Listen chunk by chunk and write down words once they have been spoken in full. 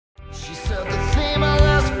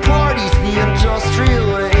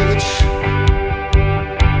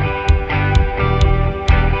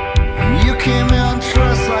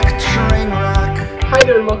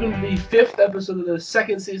welcome to the 5th episode of the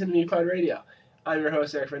 2nd season of Pod Radio. I'm your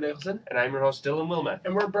host, Eric Fred Nicholson. And I'm your host, Dylan Wilmette.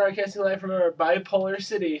 And we're broadcasting live from our bipolar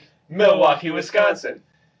city, Milwaukee, Wisconsin.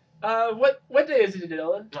 What day is it,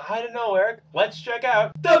 Dylan? I don't know, Eric. Let's check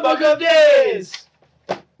out the Book of Days!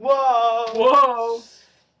 Whoa! Whoa!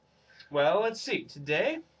 Well, let's see.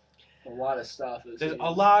 Today, a lot of stuff. There's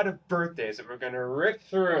a lot of birthdays that we're going to rip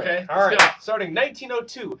through. Okay, all right. Go. Starting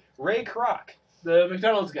 1902, Ray Kroc. The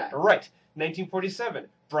McDonald's guy. Right. 1947,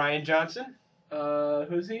 Brian Johnson.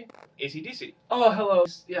 Who's he? AC/DC. Oh, hello.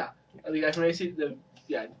 Yeah. The guy from AC.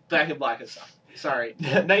 Back in Black and stuff. Sorry.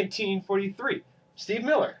 1943, Steve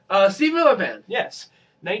Miller. Steve Miller Band. Yes.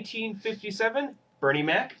 1957, Bernie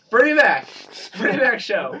Mac. Bernie Mac. Bernie Mac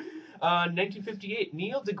Show. 1958,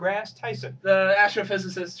 Neil deGrasse Tyson. The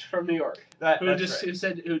astrophysicist from New York. Who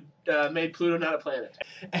made Pluto not a planet.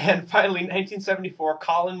 And finally, 1974,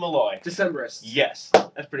 Colin Malloy. Decemberist. Yes.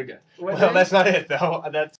 That's pretty good. What well, day? That's not it, though.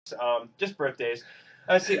 That's just birthdays.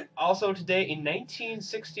 Let's see. Also today, in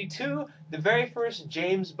 1962, the very first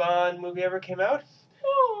James Bond movie ever came out.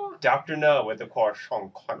 Oh. Dr. No, with, of course,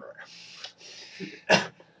 Sean Connery.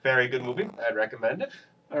 Very good movie. I'd recommend it.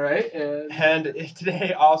 All right. And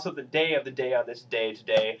today, also the day of the day on this day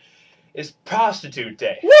today, is Prostitute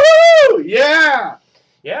Day. Woo! Yeah!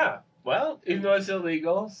 Yeah. Well, even though it's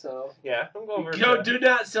illegal, so yeah, I'm going over. Do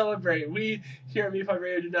not celebrate. We here at Pod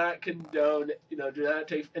Radio do not condone. Do not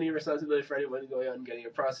take any responsibility for anyone going out and getting a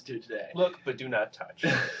prostitute today. Look, but do not touch.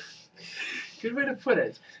 Good way to put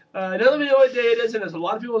it. Now let me know what day it is, and there's a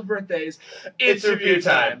lot of people's birthdays. It's review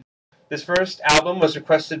time. This first album was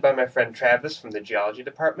requested by my friend Travis from the geology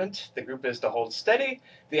department. The group is To Hold Steady.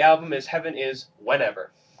 The album is Heaven Is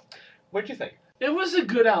Whenever. What'd you think? It was a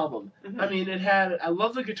good album. Mm-hmm. I mean, I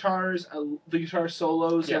love the guitars, the guitar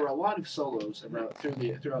solos. Yeah. There were a lot of solos throughout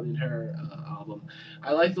the entire album.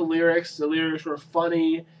 I like the lyrics. The lyrics were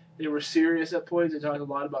funny. They were serious at points. They talked a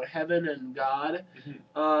lot about heaven and God. Mm-hmm.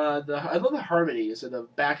 I love the harmonies and the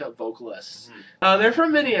backup vocalists. Mm-hmm. They're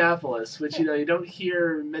from Minneapolis, which you don't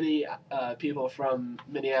hear many people from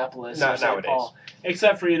Minneapolis or St. Paul,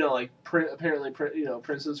 except for apparently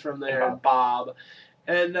Prince is from there and Bob,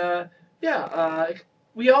 and the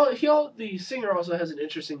singer also has an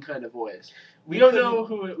interesting kind of voice. We don't know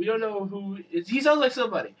who. He sounds like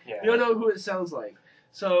somebody. Yeah. We don't know who it sounds like.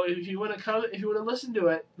 So if you want to listen to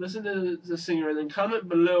it, listen to the singer, and then comment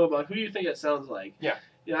below about who you think it sounds like. Yeah.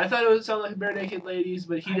 I thought it would sound like Bare Naked Ladies,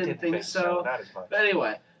 but he didn't think so. Not as much. But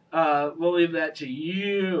anyway, we'll leave that to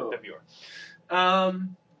you. The viewer.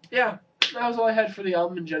 Yeah, that was all I had for the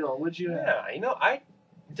album in general. What'd you have? Yeah, I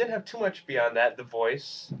didn't have too much beyond that. The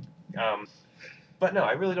voice. But no,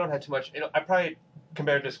 I really don't have too much. I probably can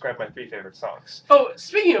better describe my 3 favorite songs. Oh,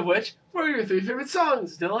 speaking of which, what are your 3 favorite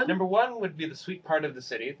songs, Dylan? Number 1 would be The Sweet Part of the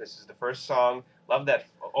City. This is the first song. Love that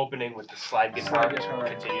opening with the slide guitar.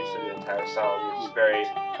 Continues through the entire song. It's very,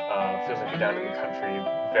 feels like you're down in the country.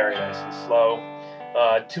 Very nice and slow.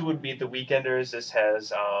 2 would be The Weekenders. This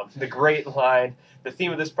has the great line, the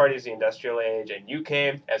theme of this party is the industrial age, and you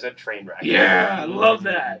came as a train wreck. Yeah, I love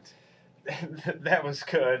that. That was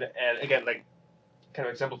good. And again, kind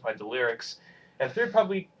of exemplified the lyrics. And 3rd would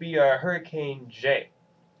probably be Hurricane J.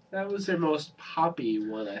 That was their most poppy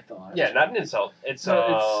one, I thought. Yeah, not an insult. It's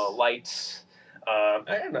light. I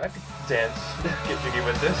don't know. I could dance, get jiggy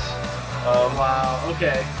with this. Wow.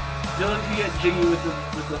 Okay. Dylan can get jiggy with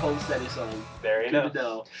the Hold Steady song. There you Good to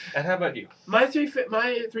know. And how about you? My three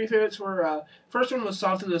favorites were first one was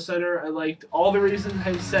Soft in the Center. I liked all the reasons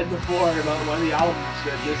I said before about why the album is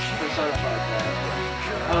good. This personified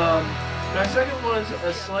that. My second was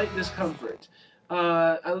A Slight Discomfort.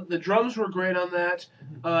 The drums were great on that.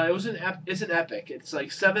 It's an epic. It's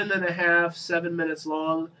like 7 minutes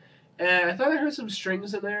long. And I thought I heard some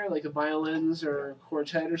strings in there, like the violins or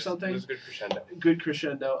quartet or something. It was good crescendo. Good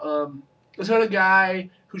crescendo. It's about a guy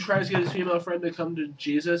who tries to get his female friend to come to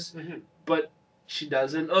Jesus, but she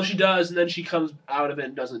doesn't. Oh, she does, and then she comes out of it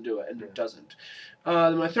and doesn't do it, and doesn't.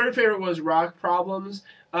 My 3rd favorite was Rock Problems.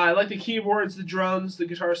 I like the keyboards, the drums, the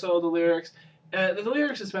guitar solo, the lyrics. The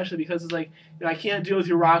lyrics especially because it's like, I can't deal with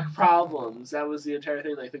your rock problems. That was the entire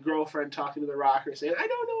thing. Like the girlfriend talking to the rocker saying, I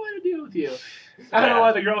don't know what to do with you. I don't know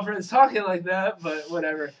why the girlfriend's talking like that, but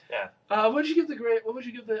whatever. Yeah. What would you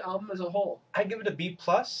give the album as a whole? I'd give it a B+.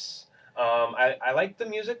 I like the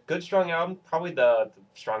music. Good, strong album. Probably the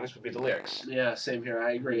strongest would be the lyrics. Yeah, same here.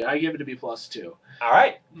 I agree. I give it a B+ too. All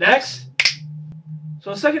right. Next. So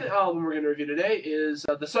the second album we're going to review today is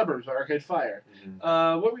The Suburbs by Arcade Fire.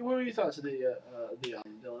 What were your thoughts of the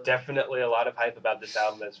album, Dylan? Definitely a lot of hype about this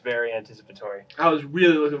album. That's very anticipatory. I was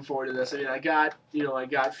really looking forward to this. I mean, I got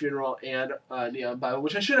Funeral and Neon Bible,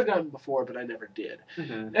 which I should have gotten before, but I never did.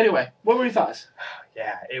 Anyway, what were your thoughts?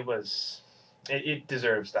 Yeah, it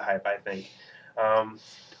deserves the hype, I think.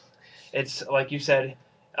 It's like you said.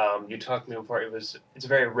 You talked to me before. It's a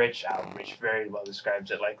very rich album, which very well describes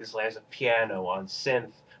it. Like this layers of piano on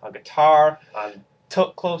synth, on guitar, on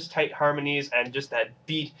close, tight harmonies, and just that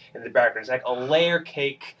beat in the background. It's like a layer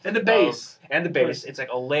cake. And the bass. It's like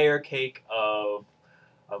a layer cake of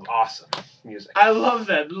awesome music. I love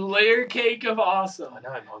that layer cake of awesome. Oh, now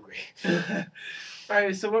I'm hungry. All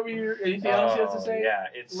right. So, what were anything else you have to say? Yeah,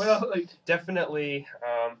 it's definitely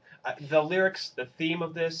the lyrics, the theme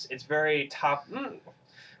of this. It's very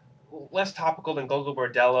less topical than Gogo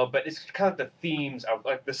Bordello, but it's kind of the themes of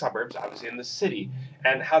like the suburbs, obviously, and the city,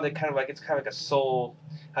 and how they kind of it's kind of like a soul,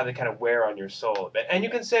 how they kind of wear on your soul a bit. And you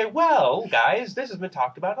can say, well, guys, this has been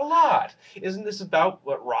talked about a lot. Isn't this about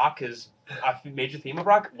what rock is, a major theme of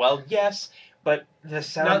rock? Well, yes, but the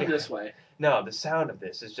sound... Not this way. No, the sound of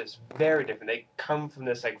this is just very different. They come from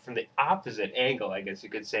this, from the opposite angle, I guess you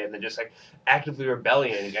could say, and then just, actively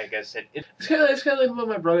rebelling, I guess. It's kind of like what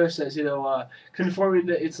my brother says, conforming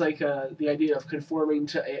to, it's like the idea of conforming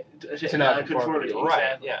to non-conformity.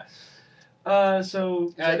 Right, exactly. yeah. So,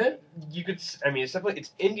 is that it? You could, it's definitely,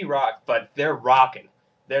 it's indie rock, but they're rocking.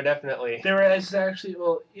 They're definitely... It's actually,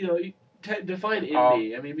 define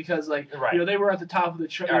indie. I mean, because they were at the top of the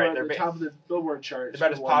chart. Top of the Billboard charts. They're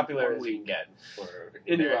about as popular as you can get for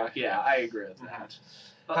indie rock. Yeah, I agree with that.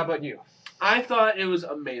 How about you? I thought it was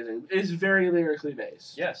amazing. It's very lyrically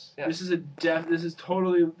based. Yes. This is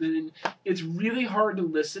totally. It's really hard to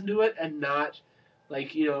listen to it and not.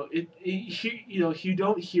 If you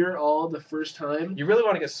don't hear it all the first time, you really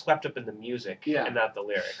want to get swept up in the music, and not the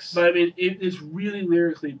lyrics. But I mean, it is really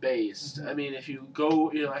lyrically based. I mean, if you go,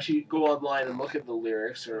 actually go online and look at the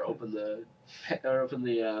lyrics, or open the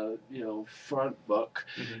front book,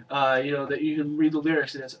 that you can read the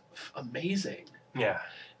lyrics, and it's amazing. Yeah.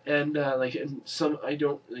 And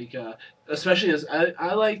especially as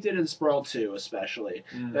I liked it in Sprawl 2, especially.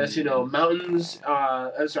 That's mountains.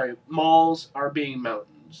 Malls are being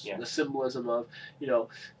mountains. Yeah. The symbolism of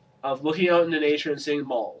of looking out into nature and seeing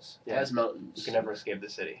malls as mountains. You can never escape the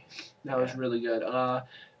city. That was really good.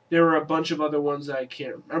 There were a bunch of other ones that I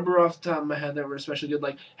can't remember off the top of my head that were especially good. I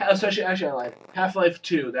like Half-Life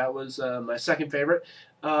 2. That was my second favorite.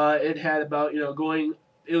 It had about going.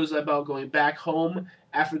 It was about going back home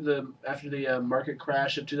after the market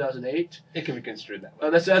crash of 2008. It can be construed that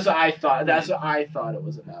way. That's what I thought. That's what I thought it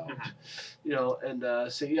was about. What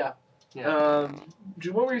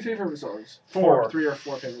were your favorite songs? 3 or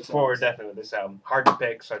 4 favorite songs. 4 definitely this album. Hard to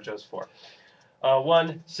pick, so I chose 4.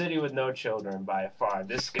 1, City with No Children by far.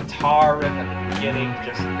 This guitar riff at the beginning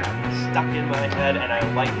just got stuck in my head, and I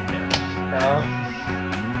like it there.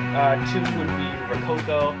 2 would be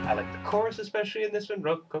Rococo. I like the chorus especially in this one.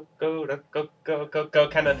 Rococo, Rococo,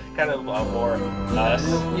 kind of more,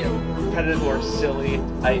 kind of more silly.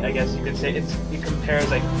 I guess you could say it compares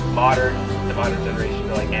the modern generation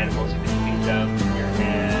to animals you can feed them in your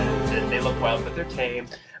hands, and they look wild but they're tame.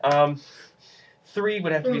 3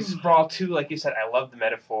 would have to be Sprawl 2. Like you said, I love the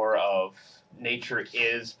metaphor of nature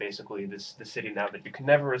is basically the city now that you can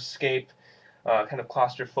never escape. Kind of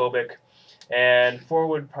claustrophobic. And 4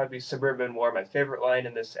 would probably be Suburban War. My favorite line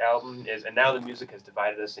in this album is, and now the music has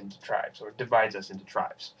divided us into tribes, or divides us into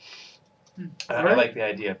tribes. I like the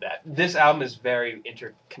idea of that. This album is very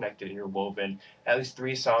interconnected, interwoven. At least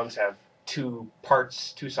 3 songs have 2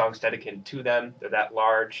 parts, 2 songs dedicated to them. They're that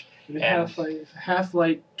large.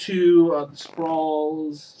 Half-Life 2, the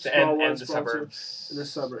Sprawls, and the Suburbs.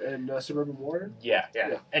 And Suburban War? Yeah.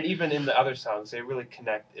 And even in the other songs, they really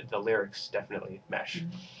connect. The lyrics definitely mesh.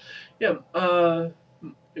 Yeah. Are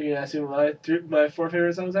you gonna ask me what my 4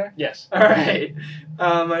 favorite songs are? Yes. All right.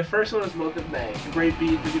 My first one is "Month of May." Great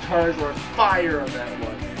beat. The guitars were on fire on that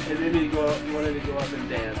one. It made me wanted to go up and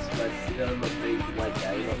dance, but he doesn't look big like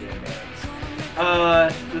that. He don't want to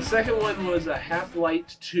dance. The second one was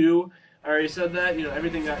Half-Light 2. I already said that.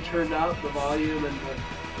 Everything got turned up, the volume and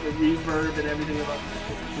the reverb and everything about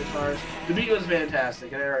the guitars. The beat was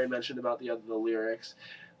fantastic, and I already mentioned about the lyrics.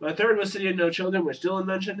 My third was City of No Children, which Dylan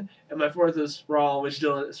mentioned, and my fourth was Sprawl 2,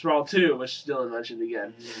 which Dylan mentioned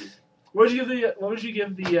again. What would you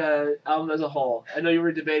give the album as a whole? I know you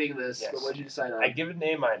were debating this, but what did you decide on? I give it an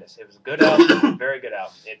A-. It was a good album, very good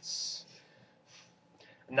album. It's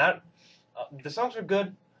not the songs were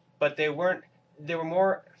good, but they were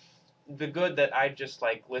more the good that I just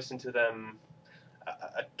listened to them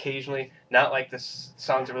occasionally. Not like the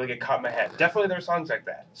songs that really get caught in my head. Definitely there are songs like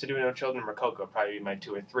that. City with No Children, Rococo would probably be my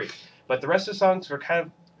 2 or 3. But the rest of the songs were kind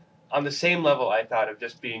of on the same level, I thought, of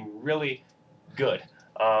just being really good.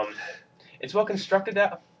 It's well constructed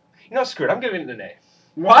out. You know, screw it. I'm giving it an A.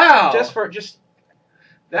 Wow.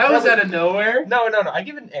 That was out of nowhere. No. I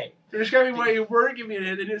give it an A. You're describing why you were giving it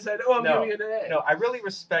an A, and you said, "Oh, I'm giving it an A." No, I really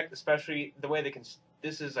respect, especially the way they can.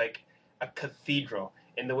 This is like a cathedral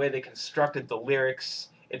in the way they constructed the lyrics.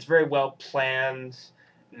 It's very well planned.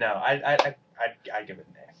 No, I give it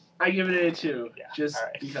an A. I give it an A too. Yeah. Just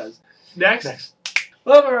right. because. Next.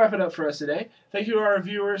 Well, I'm going to wrap it up for us today. Thank you to our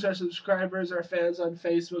viewers, our subscribers, our fans on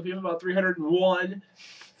Facebook. We have about 301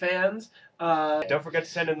 fans. Don't forget to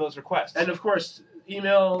send in those requests. And, of course,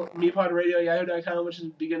 email mepodradio@yahoo.com, which is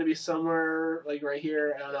going to be somewhere, like, right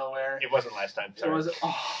here. I don't know where. It wasn't last time. Sorry. It wasn't.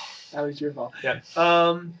 Oh, that was your fault. Yeah.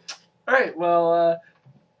 All right, well,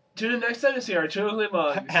 tune in next time to see our Twiddly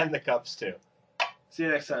Mugs. And the cups, too. See you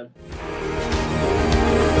next time.